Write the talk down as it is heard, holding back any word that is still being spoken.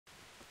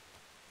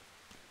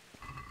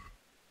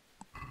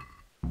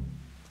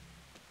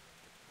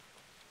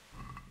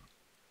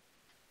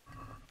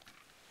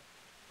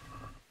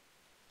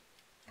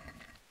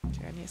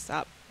I need to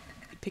stop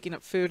picking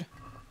up food.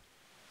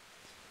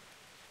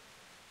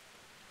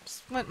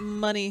 Just want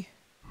money.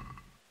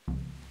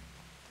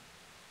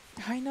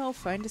 I know,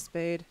 find a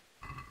spade.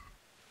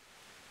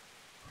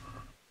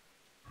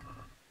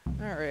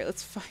 Alright,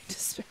 let's find a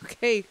spade.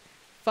 Okay,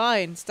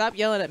 fine. Stop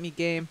yelling at me,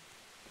 game.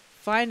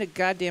 Find a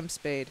goddamn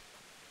spade.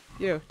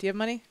 You, do you have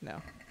money?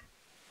 No.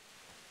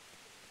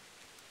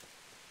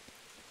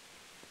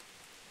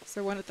 Is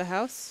there one at the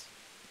house?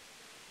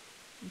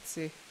 Let's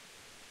see.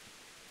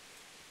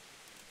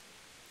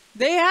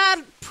 They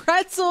had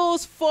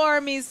pretzels for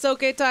me,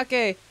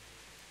 Soketake.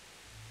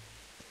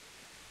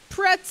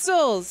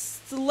 Pretzels!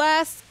 It's the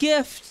last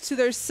gift to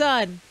their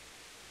son.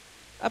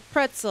 A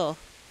pretzel.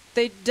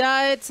 They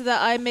died so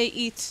that I may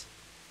eat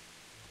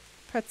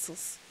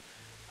pretzels.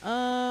 Do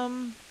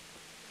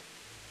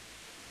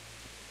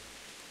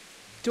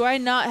I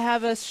not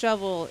have a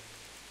shovel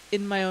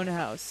in my own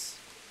house?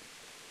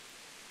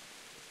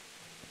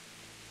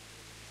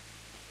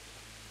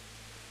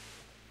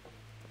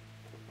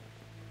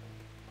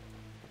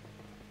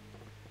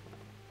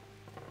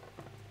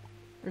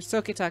 Or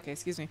Soketake,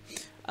 excuse me.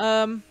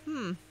 Well,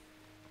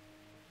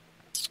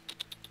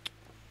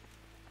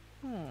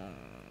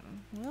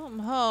 I'm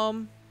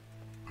home.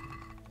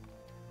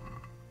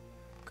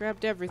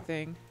 Grabbed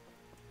everything.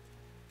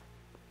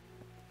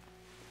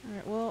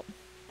 Alright, well.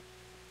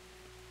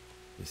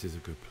 This is a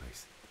good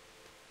place.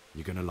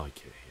 You're gonna like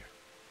it here.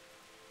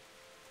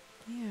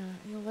 Yeah,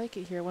 you'll like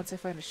it here once I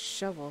find a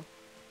shovel.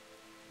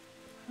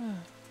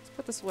 Let's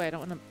put this away. I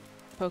don't want to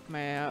poke my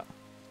eye out.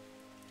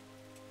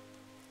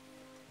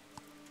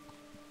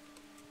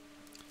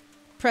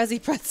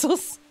 Prezzy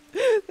pretzels.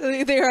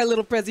 They are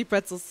little Prezzy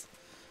pretzels.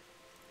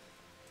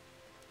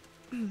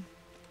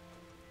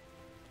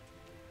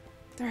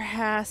 There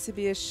has to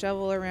be a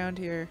shovel around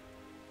here.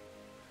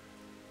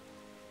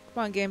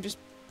 Come on, game. Just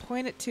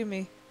point it to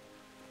me.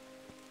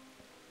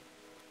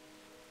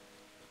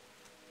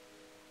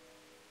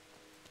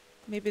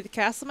 Maybe the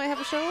castle might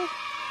have a shovel?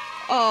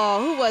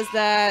 Oh, who was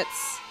that?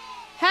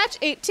 Hatch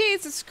 18,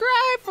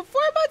 subscribe for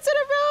 4 months in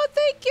a row.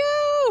 Thank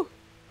you.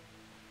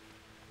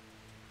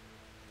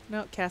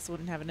 No, castle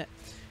wouldn't have it.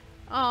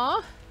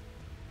 Aw.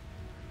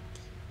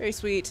 Very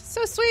sweet.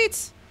 So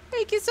sweet.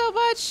 Thank you so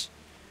much.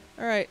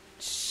 All right.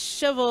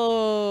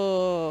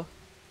 Shovel.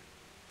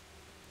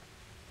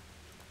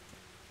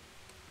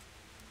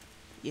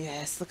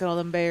 Yes, look at all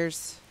them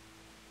bears.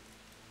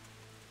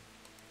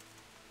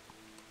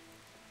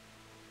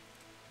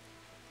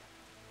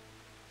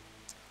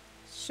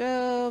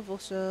 Shovel,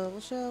 shovel,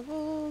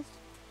 shovel.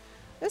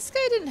 This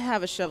guy didn't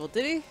have a shovel,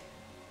 did he?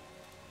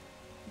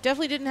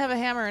 Definitely didn't have a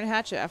hammer and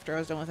hatchet after I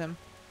was done with him.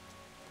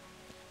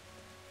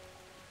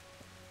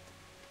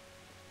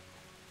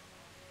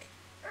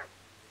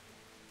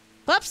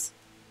 Pups!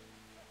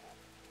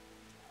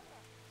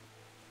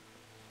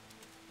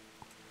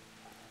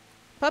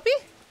 Puppy?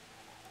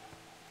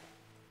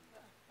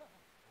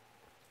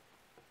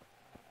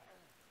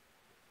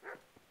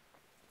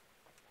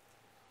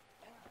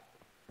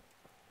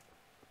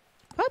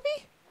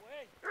 Puppy?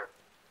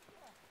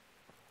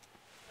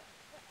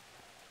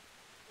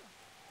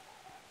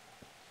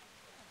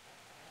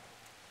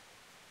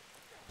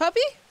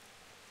 Puppy?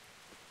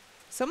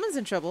 Someone's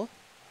in trouble.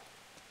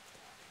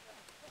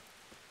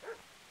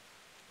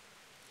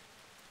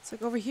 It's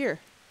like over here.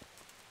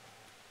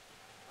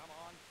 Come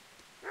on.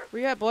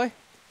 Where you at, boy?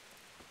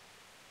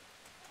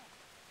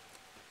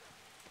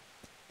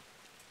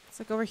 It's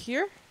like over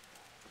here.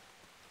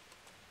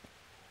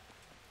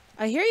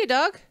 I hear you,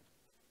 dog.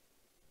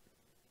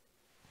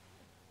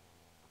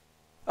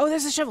 Oh,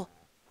 there's a shovel.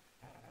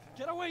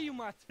 Get away, you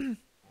mutt!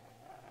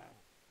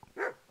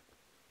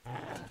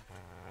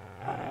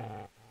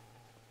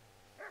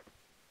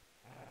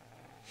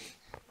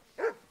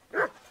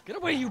 Get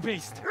away, you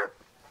beast!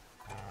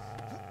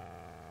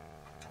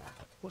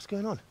 What's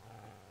going on?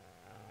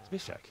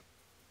 Smithshak?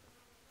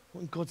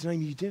 What in God's name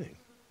are you doing?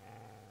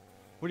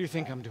 What do you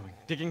think I'm doing?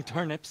 Digging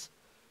turnips?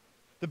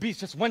 The beast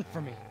just went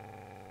for me.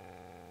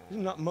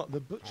 Isn't that Mutt the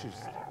butcher's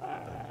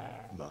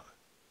Mutt?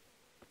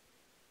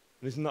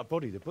 And isn't that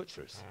body the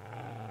butcher's?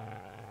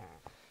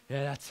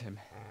 Yeah, that's him.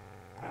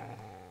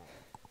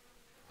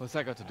 What's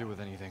that got to do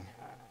with anything?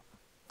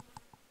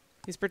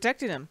 He's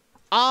protecting him.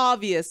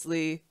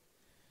 Obviously.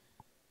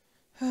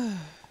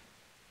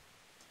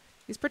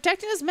 He's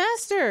protecting his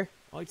master.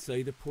 I'd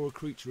say the poor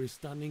creature is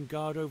standing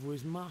guard over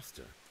his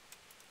master.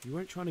 You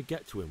weren't trying to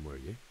get to him, were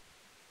you?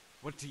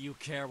 What do you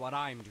care what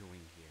I'm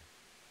doing here?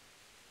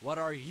 What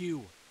are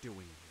you doing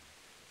here?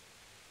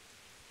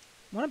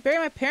 Want to bury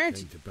my parents,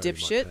 Came you to bury my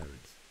dipshit.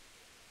 parents.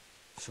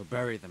 So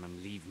bury them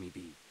and leave me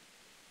be.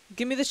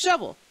 Give me the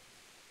shovel.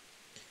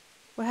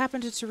 What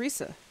happened to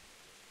Teresa?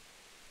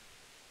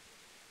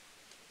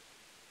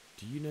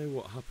 Do you know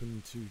what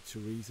happened to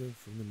Teresa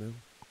from the mill?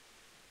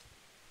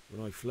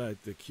 When I fled,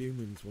 the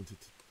Cumans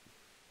wanted to...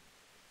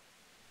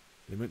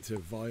 They meant to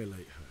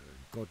violate her,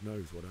 and God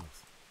knows what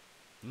else.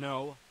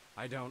 No,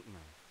 I don't know.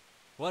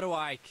 What do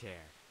I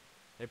care?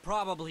 They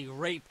probably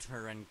raped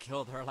her and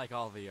killed her like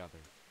all the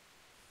others.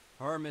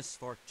 Her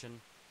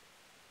misfortune,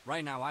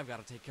 Right now, I've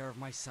got to take care of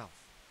myself.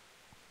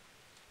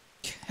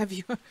 Have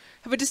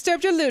I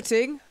disturbed your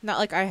looting? Not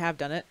like I have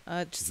done it.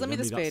 Just let me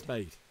the That spade.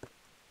 spade.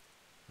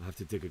 I have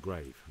to dig a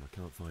grave, and I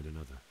can't find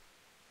another.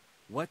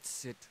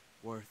 What's it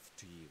worth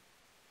to you?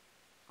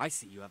 I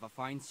see you have a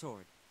fine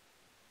sword.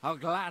 I'll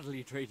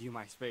gladly trade you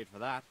my spade for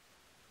that.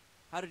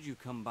 How did you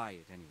come by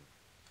it, anyway?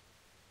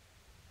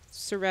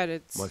 Sir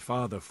Reddit's. My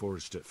father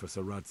forged it for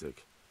Sir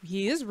Radzik.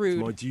 He is It's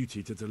rude. my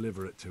duty to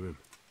deliver it to him.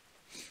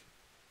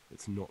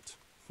 It's not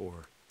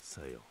for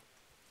sale.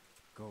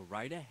 Go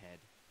right ahead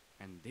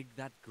and dig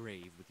that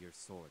grave with your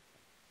sword.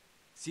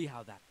 See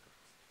how that goes.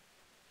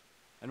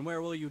 And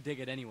where will you dig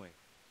it anyway?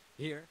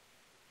 Here?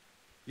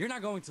 You're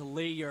not going to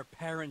lay your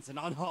parents in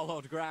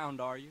unhallowed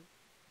ground, are you?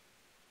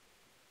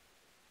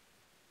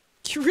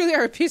 You really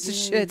are a piece of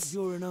shit.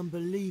 You're an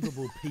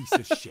unbelievable piece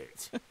of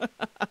shit.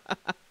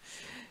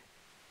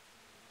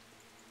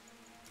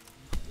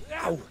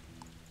 Ow!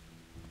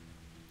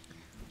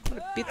 I'm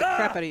gonna beat the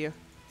crap out of you.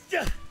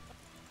 Yeah!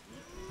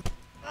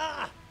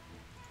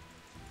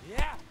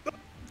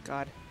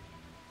 God.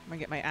 I'm gonna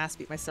get my ass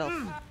beat myself.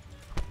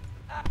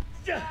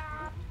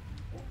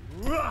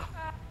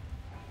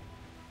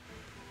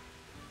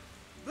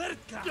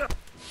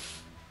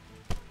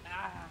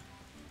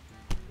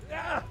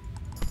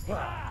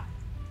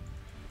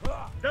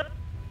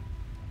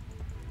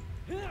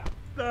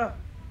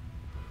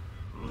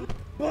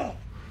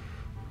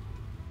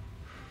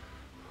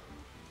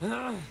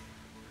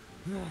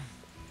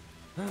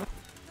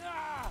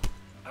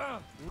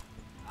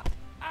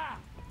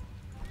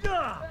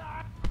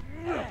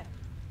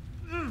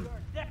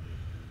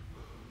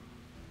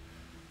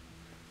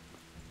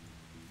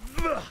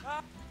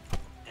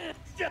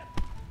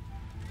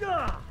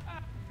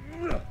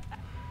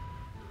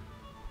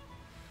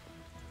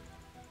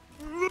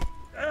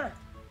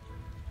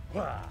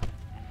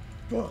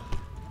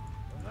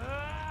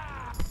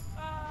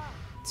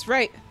 That's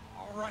right.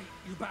 All right,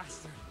 you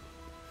bastard.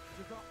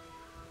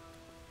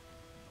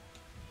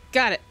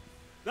 Got it.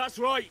 That's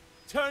right.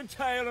 Turn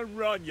tail and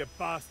run, you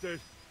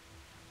bastard.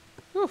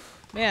 Whew,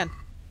 man.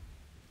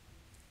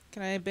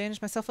 Can I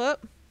bandage myself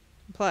up?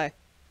 Apply. I'm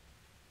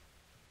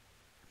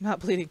not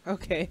bleeding.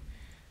 Okay.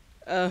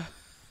 Good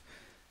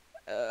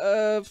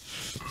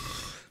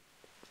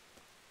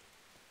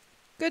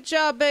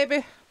job,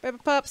 baby. Baby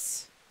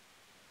pups.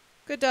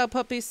 Good dog,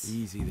 puppies.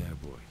 Easy there,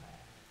 boy.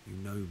 You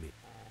know me.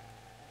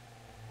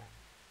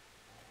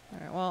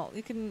 Alright, well,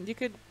 you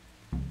could...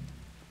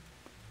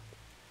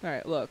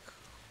 Alright, look.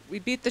 We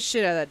beat the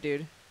shit out of that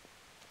dude.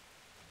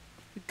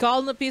 We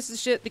called him a piece of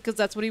shit because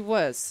that's what he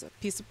was. A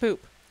piece of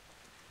poop.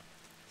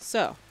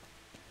 So.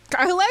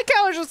 I like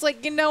how it's just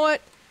like, you know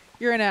what?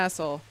 You're an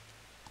asshole.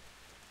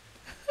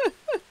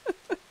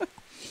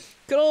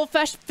 Good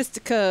old-fashioned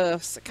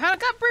fisticuffs. I kind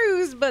of got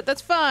bruised, but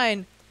that's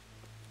fine.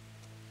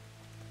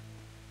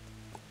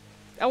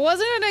 I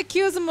wasn't going to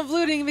accuse him of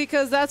looting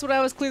because that's what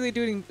I was clearly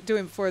doing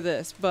before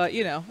this. But,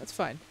 you know, it's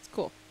fine. It's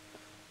cool.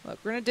 Look,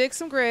 we're going to dig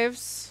some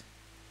graves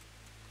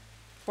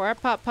for our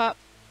Pop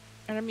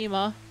and our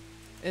Mima.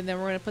 And then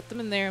we're going to put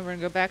them in there and we're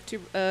going to go back to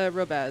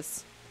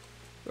Robaz.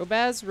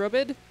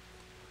 Robid?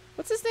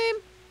 What's his name?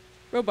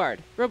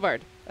 Robard.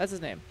 That's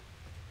his name.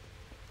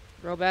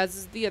 Robaz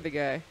is the other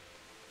guy.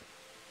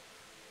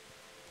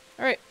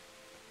 Alright.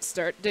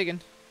 Start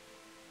digging.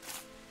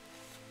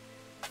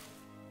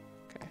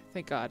 Okay,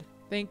 thank God.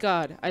 Thank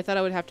God. I thought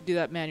I would have to do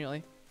that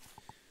manually.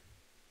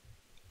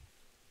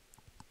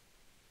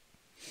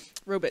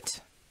 Robit.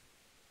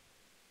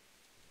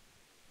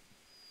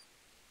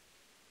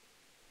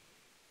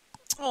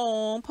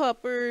 Oh,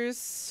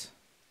 puppers.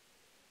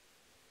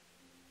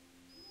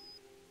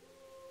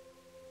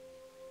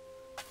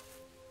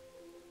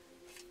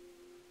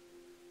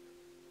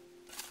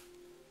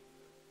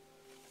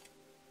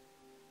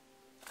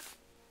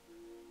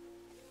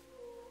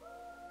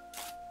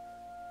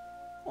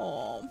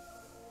 Oh.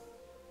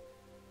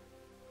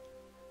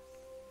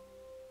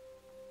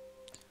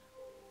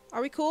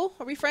 Are we cool?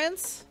 Are we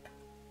friends?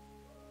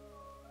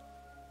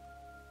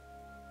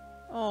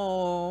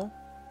 Oh.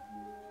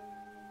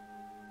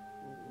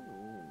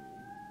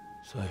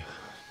 So...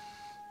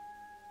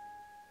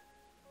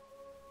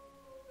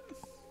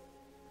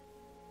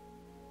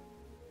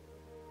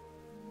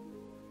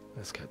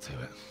 let's get to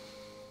it.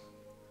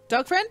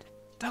 Dog friend?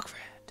 Dog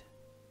friend.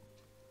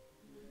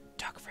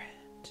 Dog friend.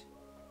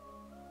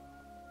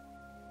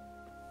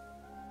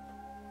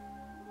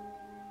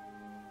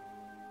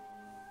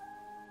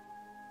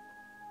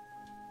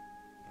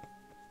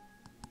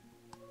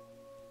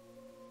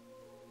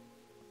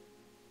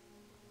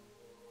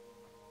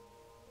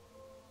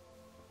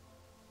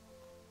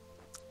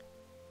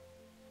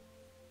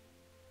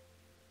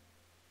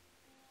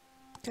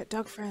 Got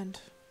dog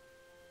friend.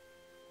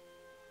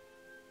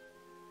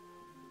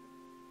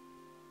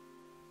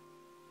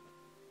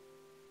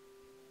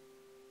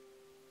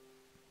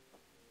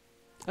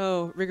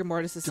 Oh, rigor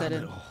mortis is set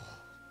Damn in. it all.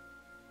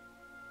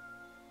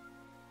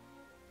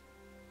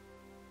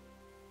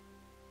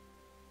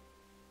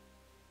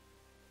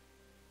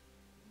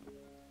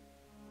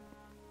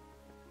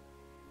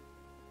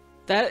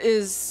 That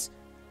is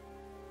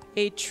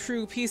a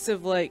true piece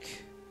of,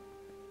 like...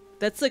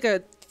 That's like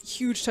a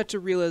huge touch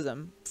of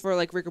realism for,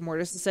 like, rigor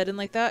mortis to set in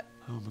like that.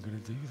 How am I gonna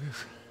do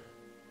this?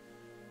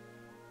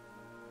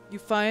 You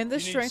find the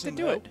You need strength to some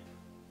do help? it.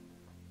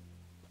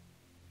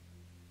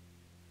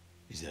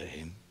 Is that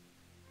him?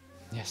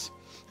 Yes.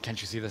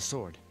 Can't you see the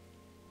sword?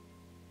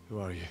 Who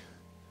are you?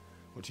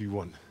 What do you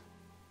want?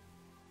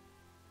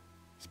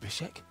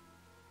 Zbyszek?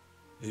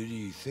 Who do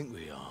you think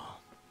we are?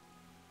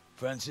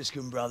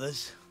 Franciscan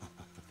brothers?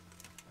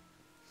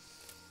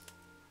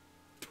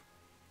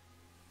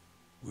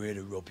 We're here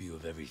to rob you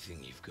of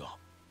everything you've got.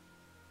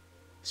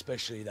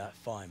 Especially that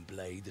fine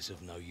blade that's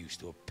of no use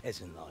to a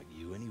peasant like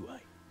you anyway.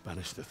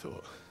 Banish the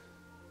thought.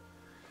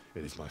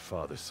 It is my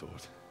father's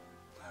sword.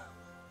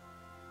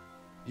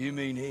 You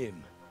mean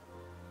him?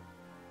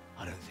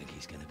 I don't think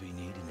he's gonna be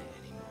needing it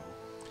anymore.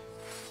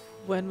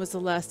 When was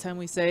the last time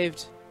we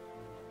saved?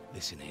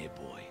 Listen here,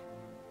 boy.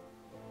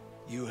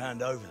 You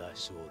hand over that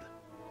sword,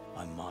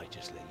 I might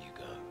just let you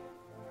go.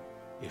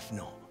 If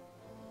not,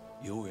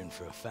 you're in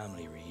for a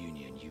family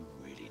reunion you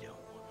really don't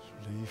want.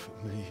 Leave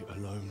me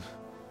alone.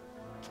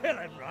 Kill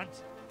him,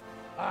 Runt!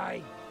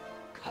 I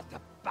cut the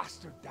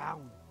bastard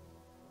down.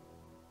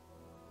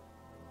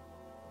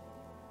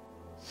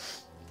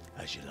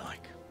 As you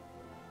like.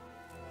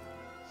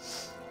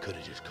 Could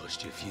have just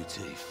cost you a few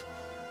teeth.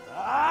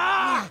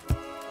 Ah!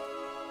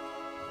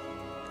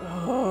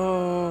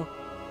 Oh.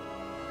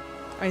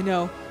 I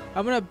know.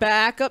 I'm gonna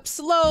back up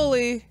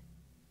slowly.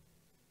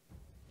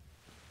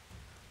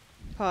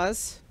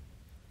 Pause.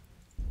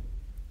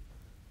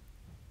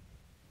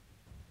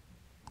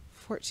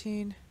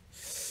 14.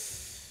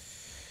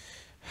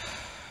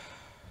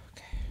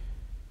 Okay.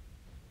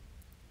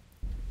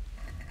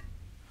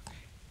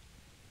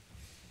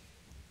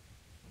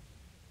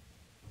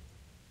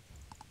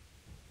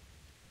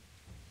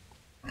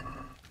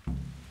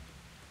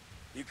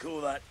 You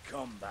call that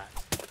combat?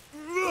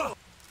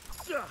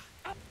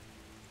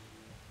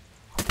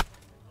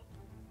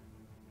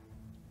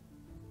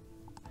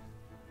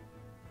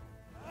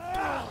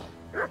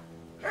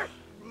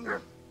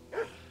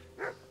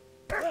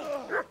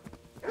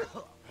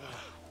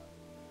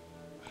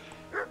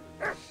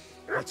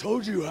 I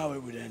told you how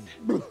it would end.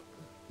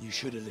 You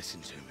should have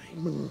listened to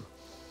me.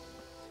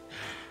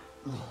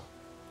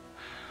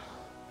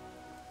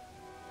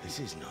 This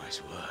is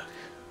nice work.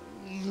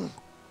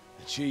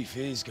 The chief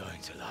is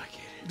going to like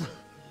it.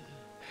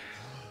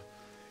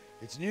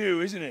 It's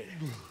new, isn't it?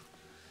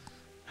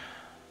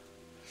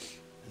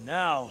 And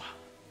now,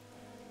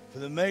 for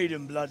the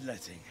maiden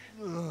bloodletting.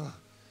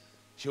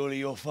 Surely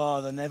your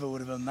father never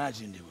would have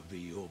imagined it would be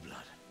your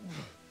blood.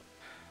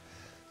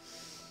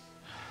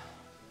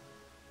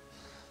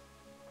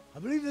 I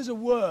believe there's a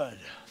word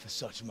for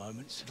such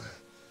moments.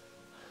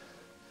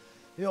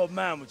 The old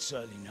man would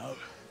certainly know.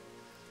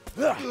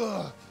 But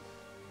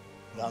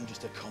I'm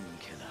just a common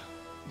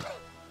killer.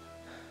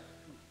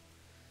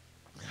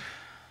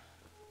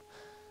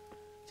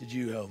 Did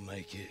you help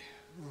make it?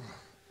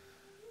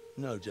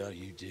 No doubt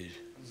you did.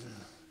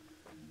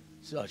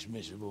 Such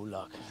miserable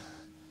luck.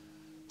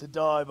 To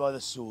die by the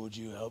sword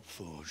you helped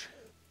forge.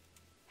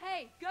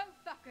 Hey, go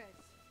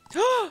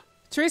fuckers!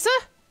 Teresa?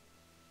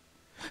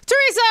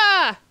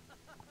 Teresa!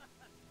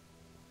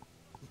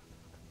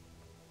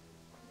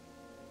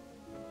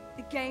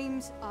 The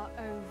games are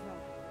over.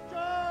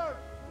 George!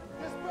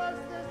 Disperse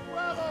this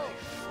rebel!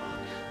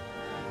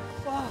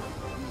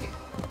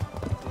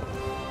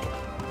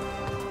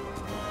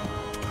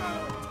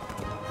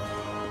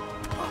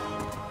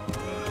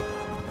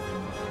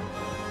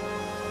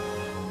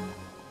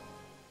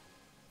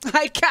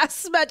 I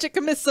cast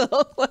magic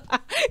missile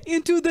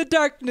into the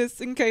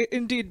darkness.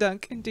 Indeed,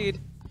 Dunk.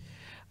 Indeed.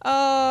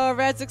 Oh,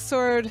 Radzik's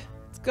sword.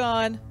 It's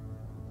gone.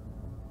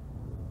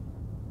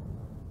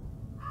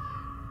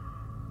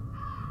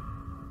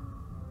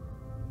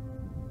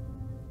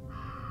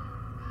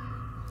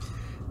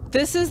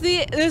 This is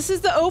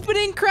the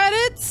opening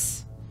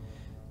credits.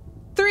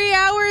 3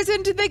 hours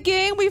into the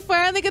game, we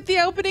finally get the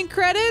opening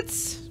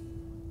credits.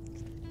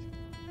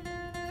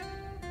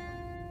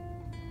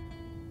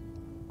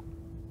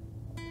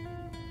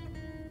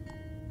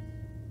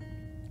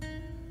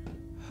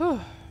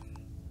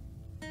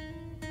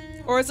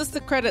 Or is this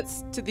the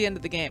credits to the end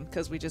of the game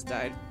because we just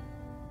died?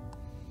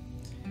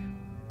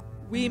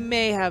 We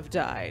may have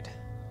died.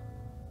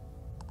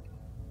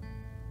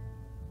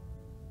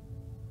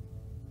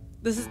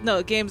 This is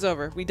no, game's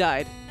over. We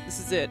died. This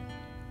is it.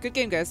 Good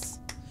game, guys.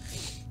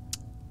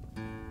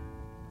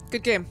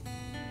 Good game.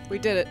 We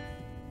did it.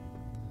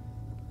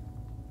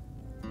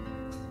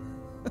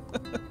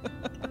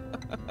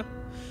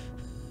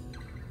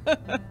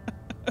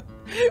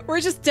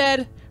 We're just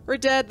dead. We're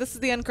dead. This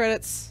is the end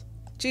credits.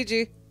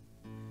 GG.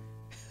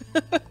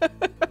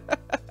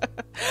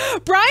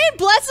 Brian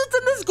Blessed's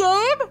in this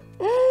game?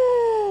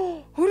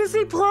 Who does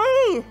he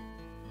play?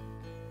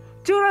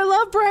 Dude, I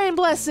love Brian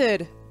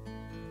Blessed.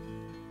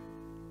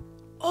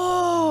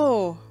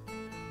 Oh.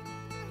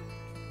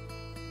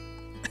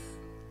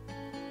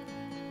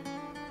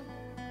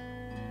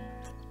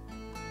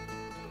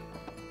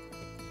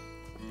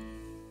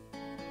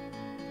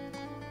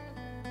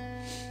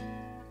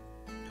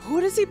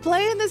 does he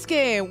play in this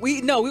game?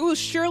 We will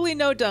surely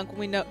know Dunk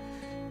when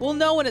we'll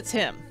know when it's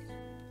him.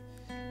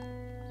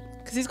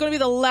 Cause he's gonna be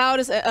the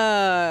loudest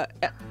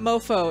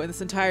mofo in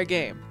this entire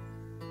game.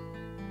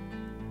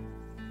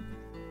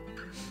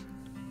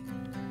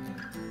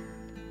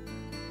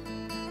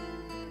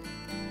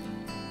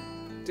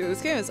 Dude,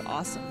 this game is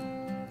awesome.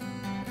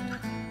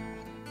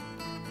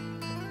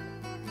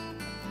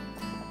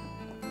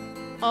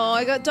 Oh,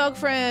 I got dog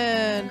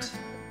friend.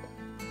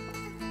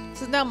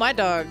 This is now my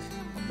dog,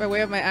 by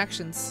way of my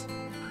actions.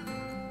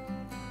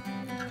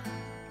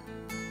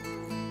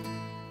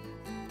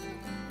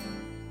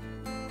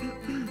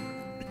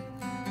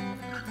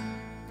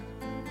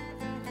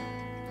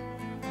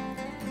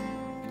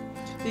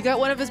 You got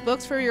one of his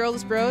books for your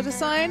oldest bro to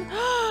sign?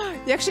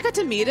 You actually got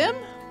to meet him?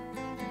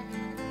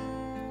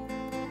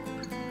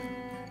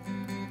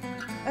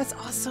 That's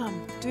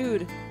awesome,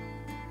 dude.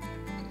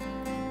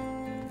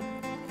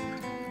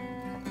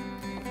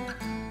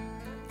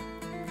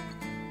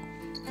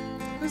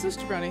 Who's this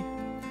jabroni?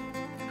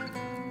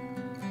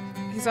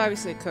 He's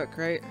obviously a cook,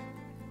 right?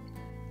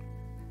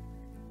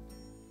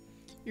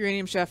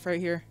 Uranium chef right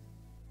here.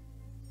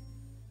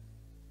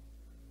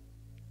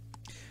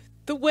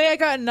 The way I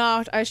got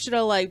knocked, I should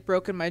have like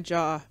broken my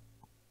jaw.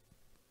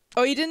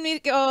 Oh, you didn't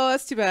meet? Oh,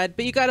 that's too bad.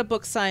 But you got a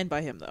book signed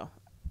by him though,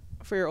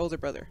 for your older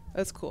brother.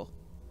 That's cool.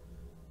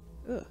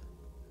 Ugh.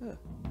 Ugh.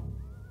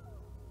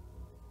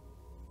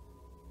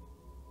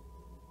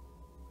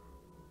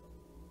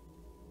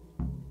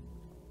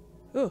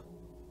 Ooh.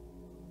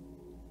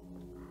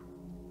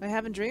 Am I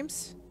having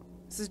dreams?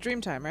 This is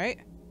dream time, right?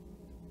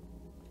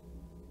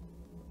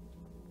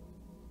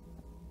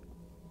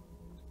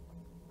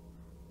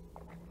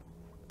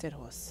 Dead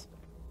horse.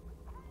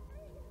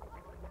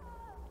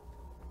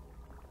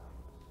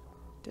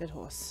 Dead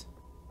horse.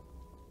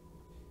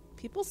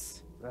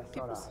 Peoples?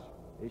 Peoples?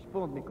 És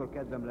pont mikor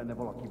kedvem lenne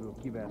valakiből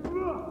kiverni.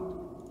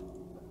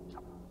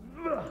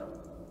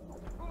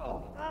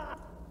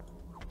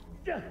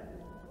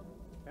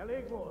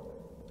 Elég volt.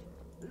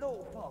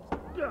 Lófasz.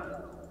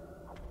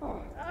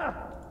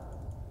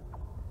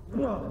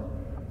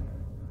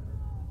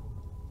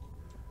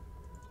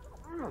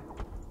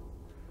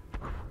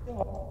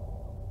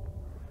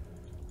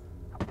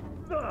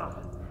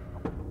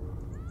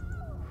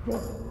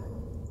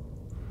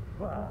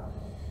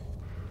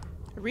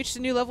 I reached a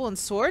new level in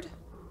sword?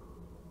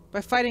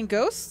 By fighting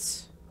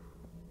ghosts?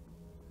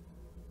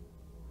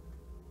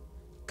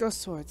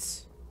 Ghost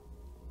swords.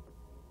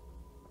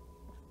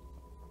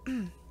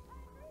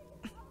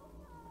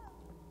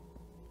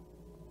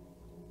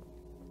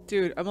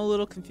 Dude, I'm a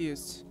little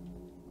confused.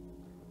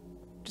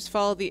 Just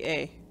follow the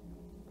A.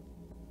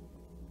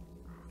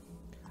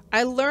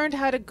 I learned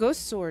how to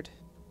ghost sword.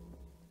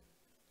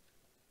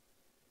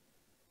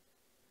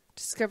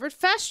 Discovered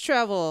fast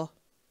travel.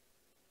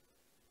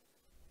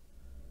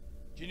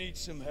 Do you need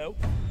some help?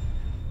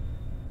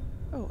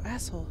 Oh,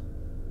 asshole.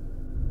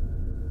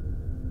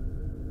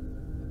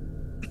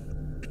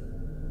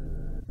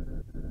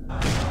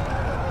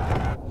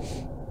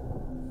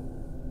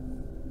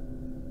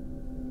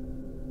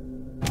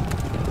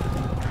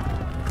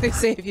 They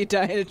say if you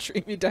die in a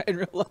dream, you die in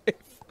real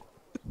life.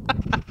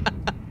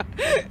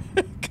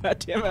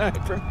 Goddamn it,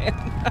 Hyperman.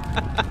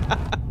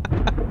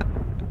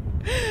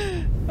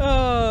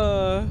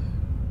 Oh.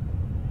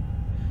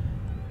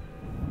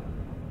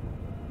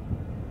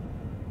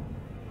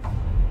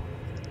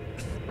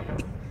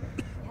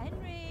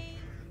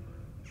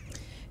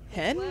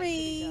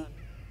 Henry.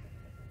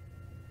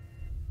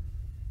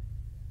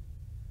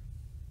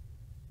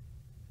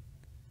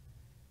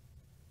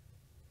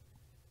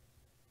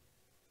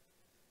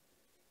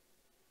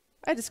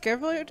 I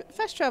discovered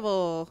fast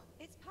travel.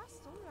 It's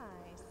past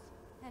sunrise.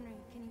 Henry,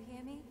 can you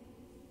hear me?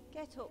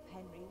 Get up,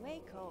 Henry.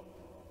 Wake up.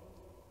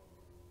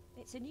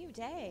 It's a new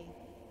day.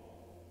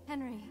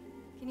 Henry,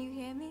 can you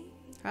hear me?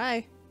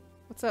 Hi.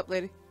 What's up,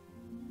 lady?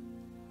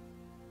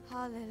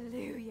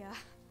 Hallelujah.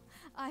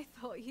 I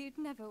thought you'd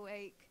never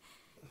wake.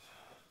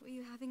 Were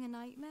you having a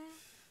nightmare?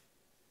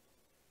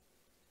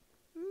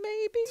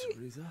 Maybe.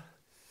 Teresa?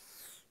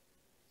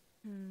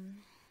 You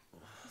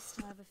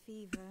still have a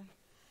fever.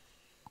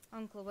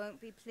 Uncle won't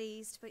be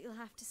pleased, but you'll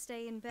have to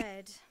stay in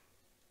bed.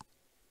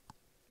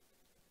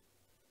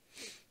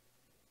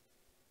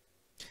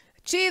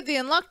 Achieve the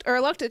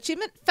unlocked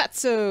achievement,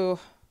 Fatso.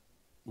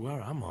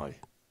 Where am I?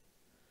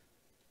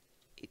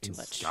 Eat too In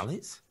much.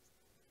 Skalitz?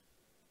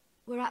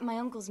 We're at my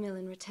uncle's mill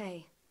in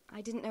Rattay.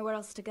 I didn't know where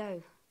else to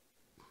go.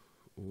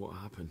 What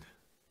happened?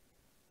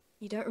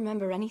 You don't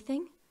remember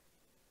anything?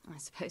 I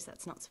suppose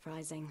that's not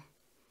surprising.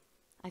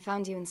 I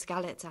found you in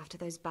Skalitz after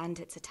those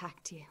bandits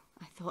attacked you.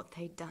 I thought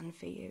they'd done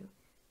for you,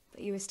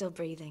 but you were still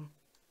breathing.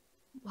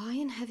 Why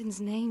in heaven's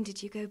name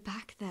did you go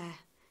back there?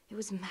 It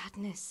was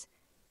madness.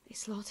 They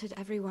slaughtered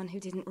everyone who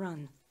didn't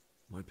run.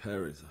 My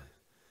parents,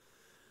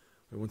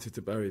 I wanted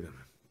to bury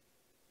them.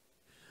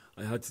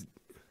 I had to...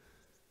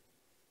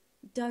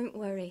 Don't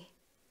worry.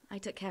 I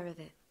took care of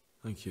it.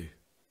 Thank you.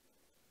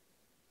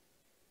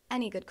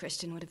 Any good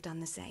Christian would have done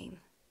the same.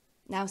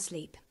 Now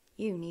sleep.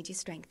 You need your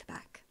strength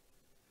back.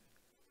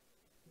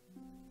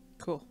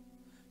 Cool.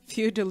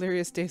 Few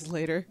delirious days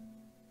later.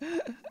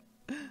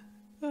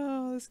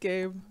 Oh, this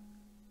game.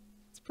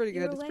 It's pretty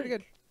good. It's pretty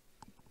good.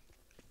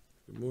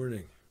 Good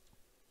morning.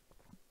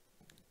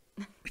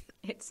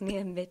 It's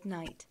near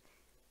midnight.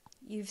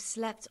 You've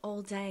slept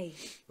all day.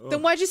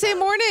 Then why'd you say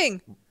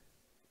morning?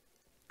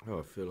 Oh,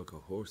 I feel like a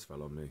horse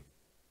fell on me.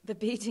 The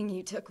beating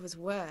you took was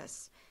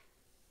worse.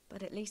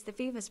 But at least the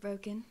fever's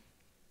broken.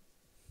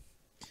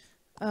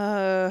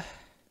 How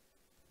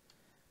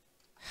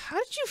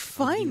did you How did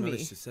find you me?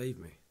 manage to save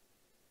me?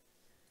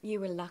 You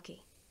were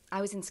lucky.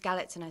 I was in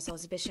Skalitz and I saw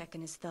Zbyszek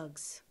and his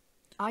thugs.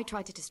 I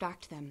tried to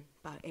distract them,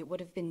 but it would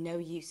have been no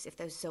use if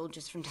those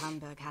soldiers from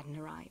Tamburg hadn't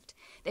arrived.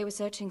 They were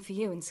searching for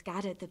you and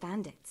scattered the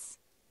bandits.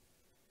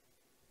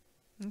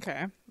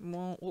 Okay.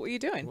 Well, what were you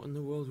doing? What in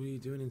the world were you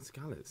doing in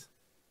Skalitz?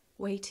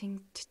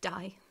 Waiting to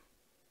die.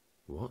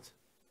 What?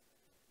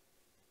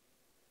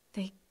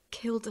 They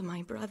killed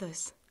my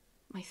brothers,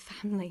 my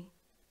family,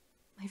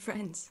 my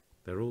friends.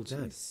 They're all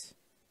dead. Jeez.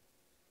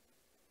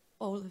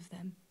 All of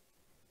them.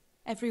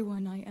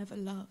 Everyone I ever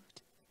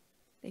loved.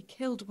 They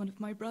killed one of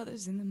my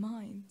brothers in the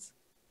mines.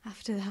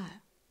 After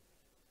that,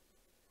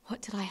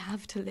 what did I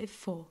have to live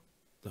for?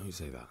 Don't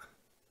say that.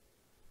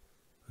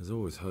 There's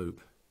always hope.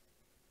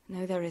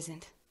 No, there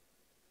isn't.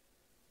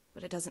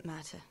 But it doesn't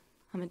matter.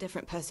 I'm a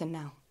different person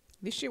now.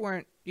 At least you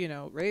weren't, you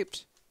know,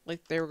 raped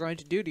like they were going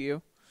to do to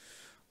you.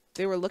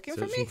 They were looking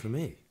for me? Searching for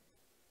me?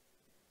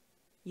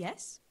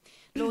 Yes.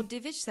 Lord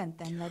Divish sent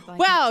them, led by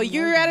Wow, Captain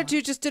your Lodar.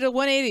 attitude just did a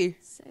 180.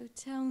 So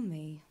tell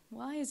me,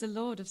 why is a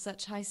lord of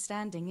such high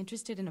standing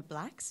interested in a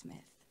blacksmith?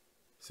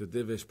 So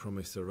Divish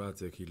promised Sir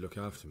Radzik he'd look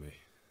after me.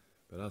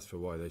 But as for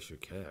why they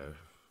should care,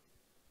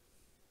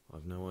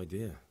 I've no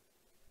idea.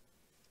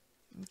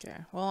 Okay,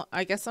 well,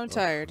 I guess I'm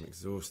tired. I'm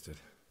exhausted.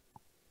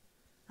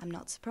 I'm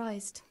not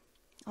surprised.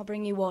 I'll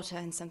bring you water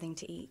and something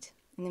to eat.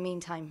 In the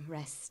meantime,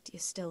 rest. You're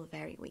still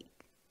very weak.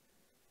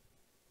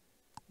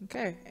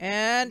 Okay,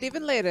 and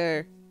even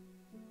later.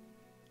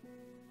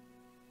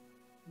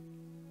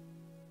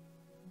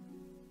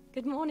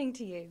 Good morning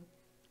to you.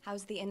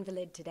 How's the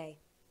invalid today?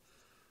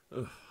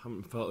 Ugh,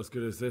 haven't felt as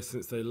good as this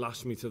since they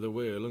lashed me to the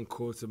wheel and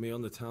quartered me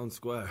on the town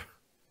square.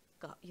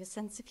 Got your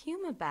sense of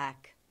humor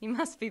back. You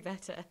must be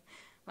better.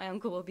 My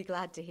uncle will be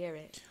glad to hear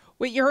it.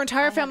 Wait, your I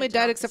entire had family a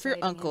died job except for your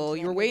persuading him uncle. to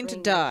You were let me waiting to bring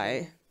you die.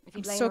 here. If I'm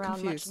you'd lain so around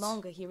confused. much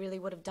longer, he really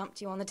would have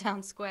dumped you on the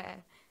town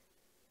square.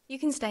 You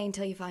can stay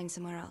until you find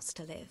somewhere else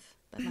to live,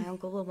 but my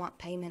uncle will want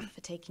payment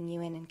for taking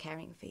you in and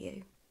caring for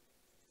you.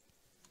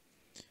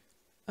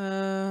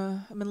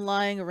 I've been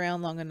lying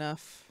around long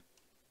enough.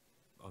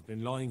 I've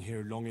been lying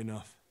here long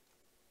enough.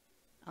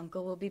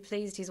 Uncle will be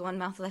pleased he's one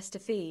mouth less to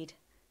feed.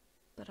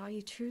 But are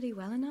you truly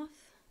well enough?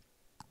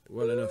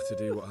 Well enough to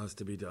do what has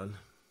to be done.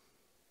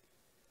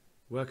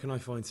 Where can I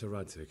find Sir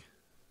Radzik?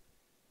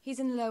 He's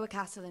in the lower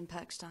castle in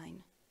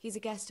Perkstein. He's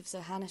a guest of Sir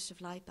Hanush of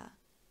Leipa.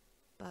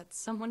 But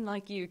someone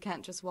like you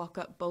can't just walk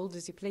up bold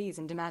as you please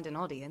and demand an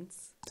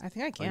audience. I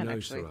think I can, I know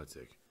actually. Sir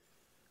Radzik,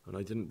 and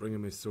I didn't bring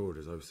him his sword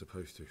as I was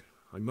supposed to.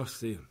 I must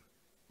see him.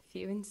 If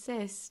you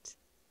insist.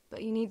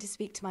 But you need to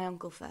speak to my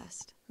uncle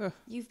first. Ugh.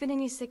 You've been in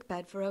your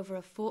sickbed for over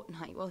a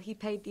fortnight while he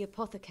paid the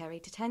apothecary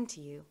to tend to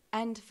you,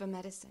 and for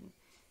medicine.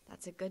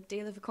 That's a good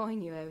deal of a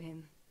coin you owe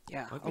him.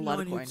 Yeah, I've a been lot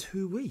of lying here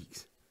coin. 2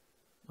 weeks.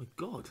 My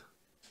God.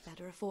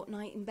 Better a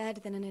fortnight in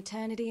bed than an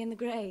eternity in the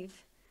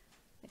grave.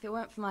 If it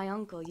weren't for my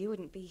uncle, you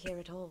wouldn't be here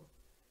at all.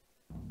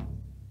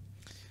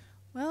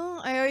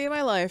 Well, I owe you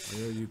my life.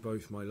 I owe you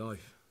both my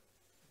life.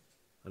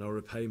 And I'll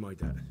repay my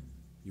debt.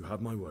 You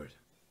have my word.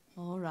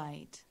 All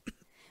right.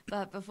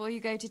 But before you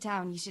go to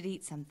town, you should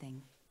eat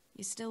something.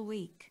 You're still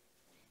weak.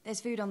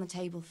 There's food on the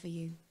table for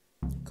you.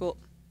 Cool.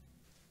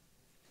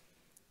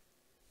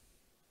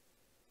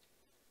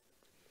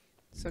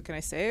 So can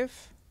I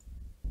save?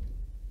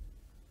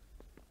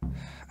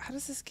 How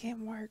does this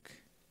game work?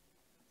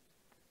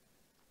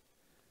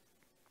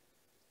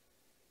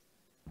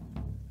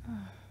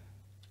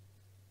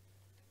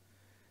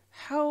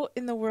 How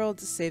in the world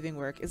does saving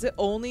work? Is it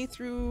only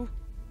through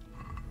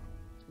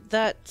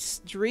that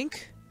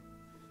drink?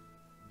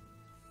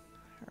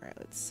 Alright,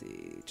 let's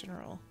see.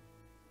 General.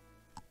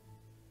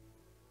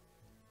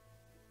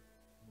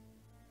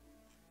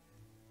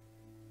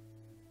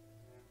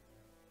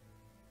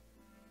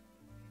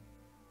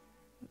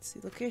 Let's see.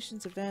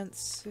 Locations,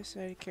 events,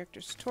 society,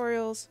 characters,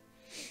 tutorials.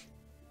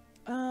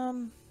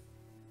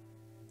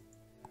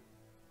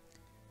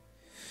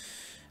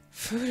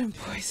 Food and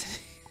poisoning.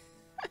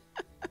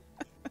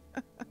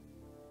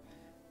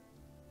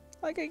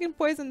 Like I can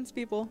poison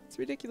people. It's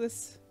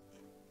ridiculous.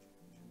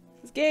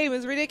 This game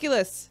is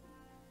ridiculous.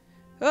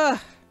 Ugh.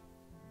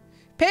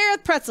 Pair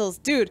of pretzels,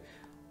 dude.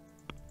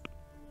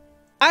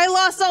 I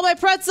lost all my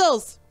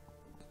pretzels.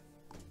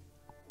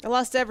 I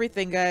lost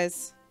everything,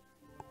 guys.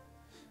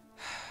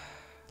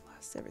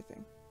 Lost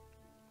everything.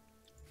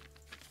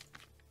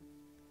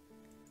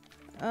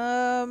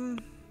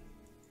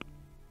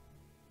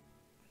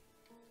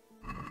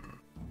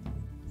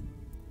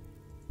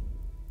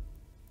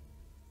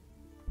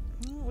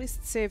 Well, at least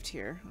it's saved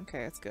here.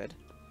 Okay, that's good.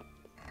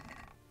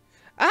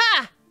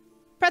 Ah!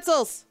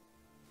 Pretzels!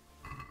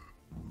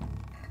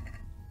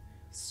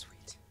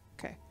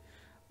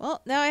 Well,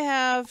 now I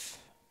have...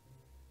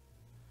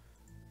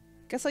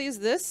 Guess I'll use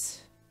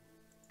this.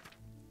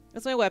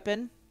 That's my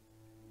weapon.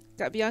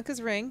 Got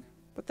Bianca's ring.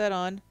 Put that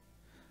on.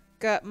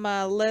 Got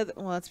my leather...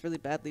 Well, that's really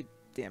badly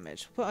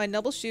damaged. Put my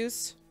noble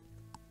shoes.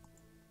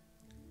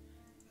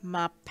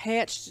 My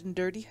patched and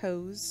dirty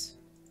hose.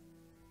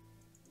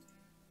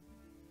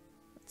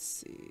 Let's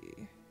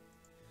see.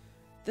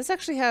 This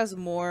actually has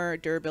more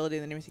durability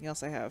than everything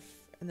else I have.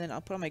 And then I'll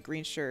put on my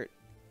green shirt.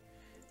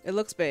 It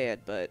looks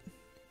bad, but...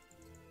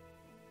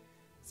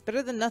 It's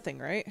better than nothing,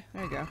 right?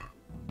 There you go.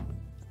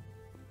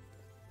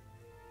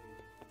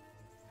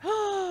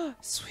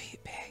 Sweet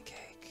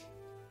pancake.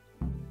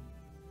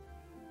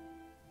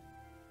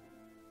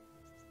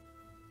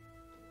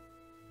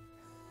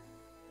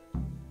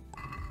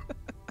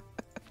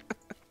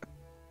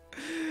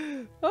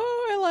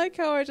 Oh, I like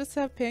how I just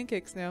have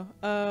pancakes now.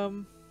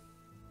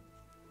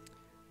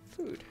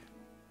 Food.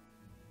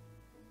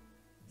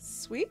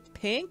 Sweet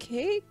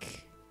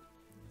pancake.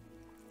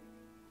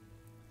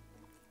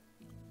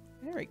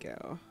 There we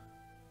go.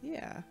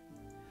 Yeah.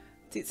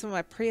 Let's eat some of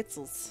my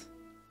pretzels.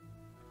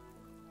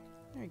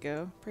 There we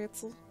go.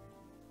 Pretzel.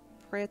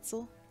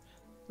 Pretzel.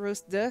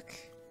 Roast duck.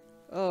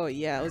 Oh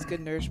yeah, it was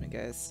good nourishment,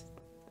 guys.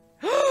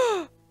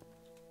 Am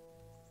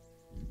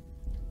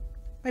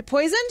I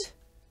poisoned?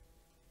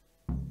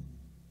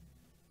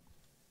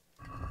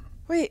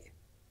 Wait.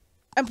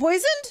 I'm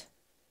poisoned?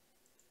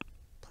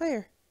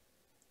 Player.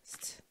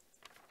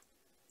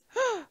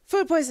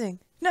 Food poisoning.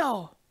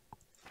 No.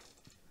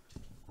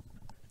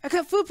 I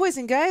got food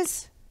poisoning,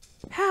 guys.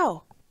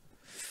 How?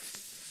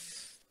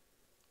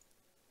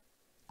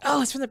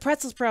 Oh, it's from the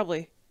pretzels,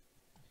 probably.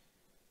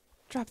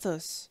 Drop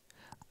those.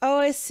 Oh,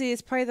 I see.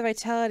 It's part of the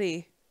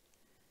vitality.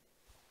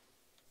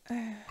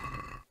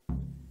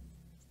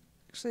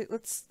 Actually,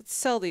 let's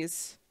sell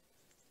these.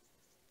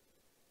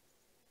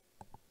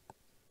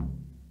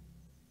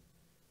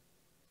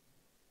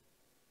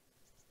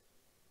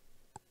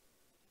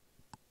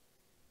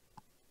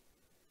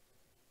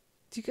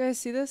 Do you guys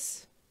see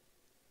this?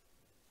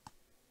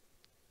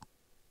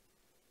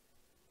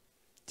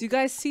 Do you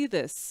guys see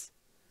this?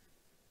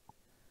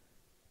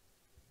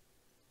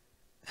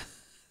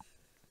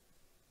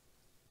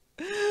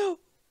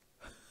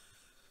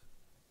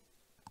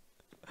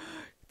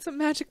 It's a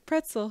magic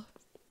pretzel.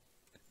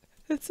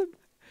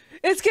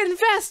 It's getting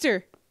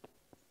faster.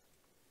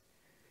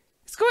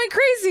 It's going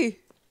crazy.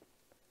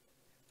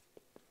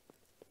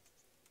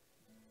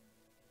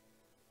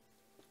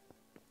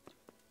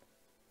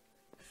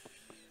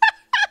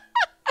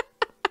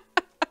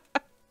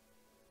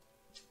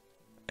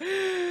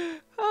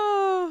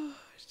 Oh,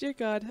 dear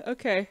God.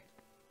 Okay.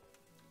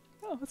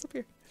 Oh, what's up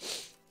here?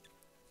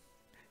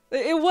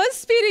 It was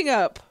speeding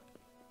up.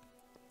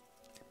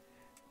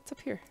 What's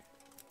up here?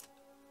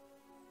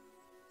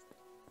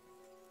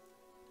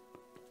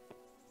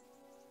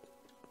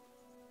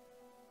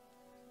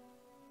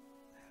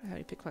 I don't have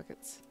any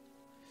pickpockets.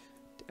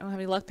 I don't have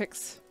any luck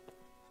picks.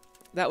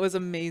 That was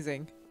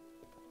amazing.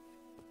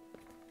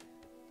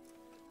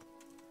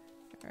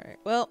 Alright,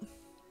 well.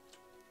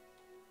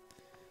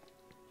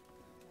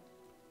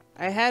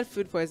 I had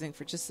food poisoning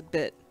for just a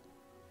bit.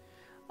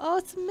 Oh,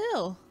 it's a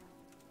mill.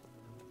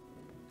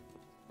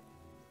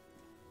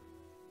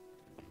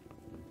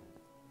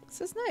 This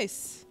is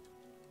nice.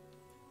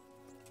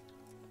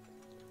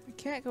 We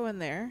can't go in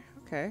there.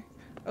 Okay.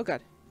 Oh,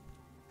 God.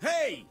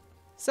 Hey!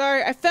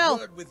 Sorry, I fell.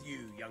 Word with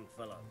you, young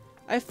fellow.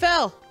 I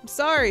fell. I'm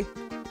sorry.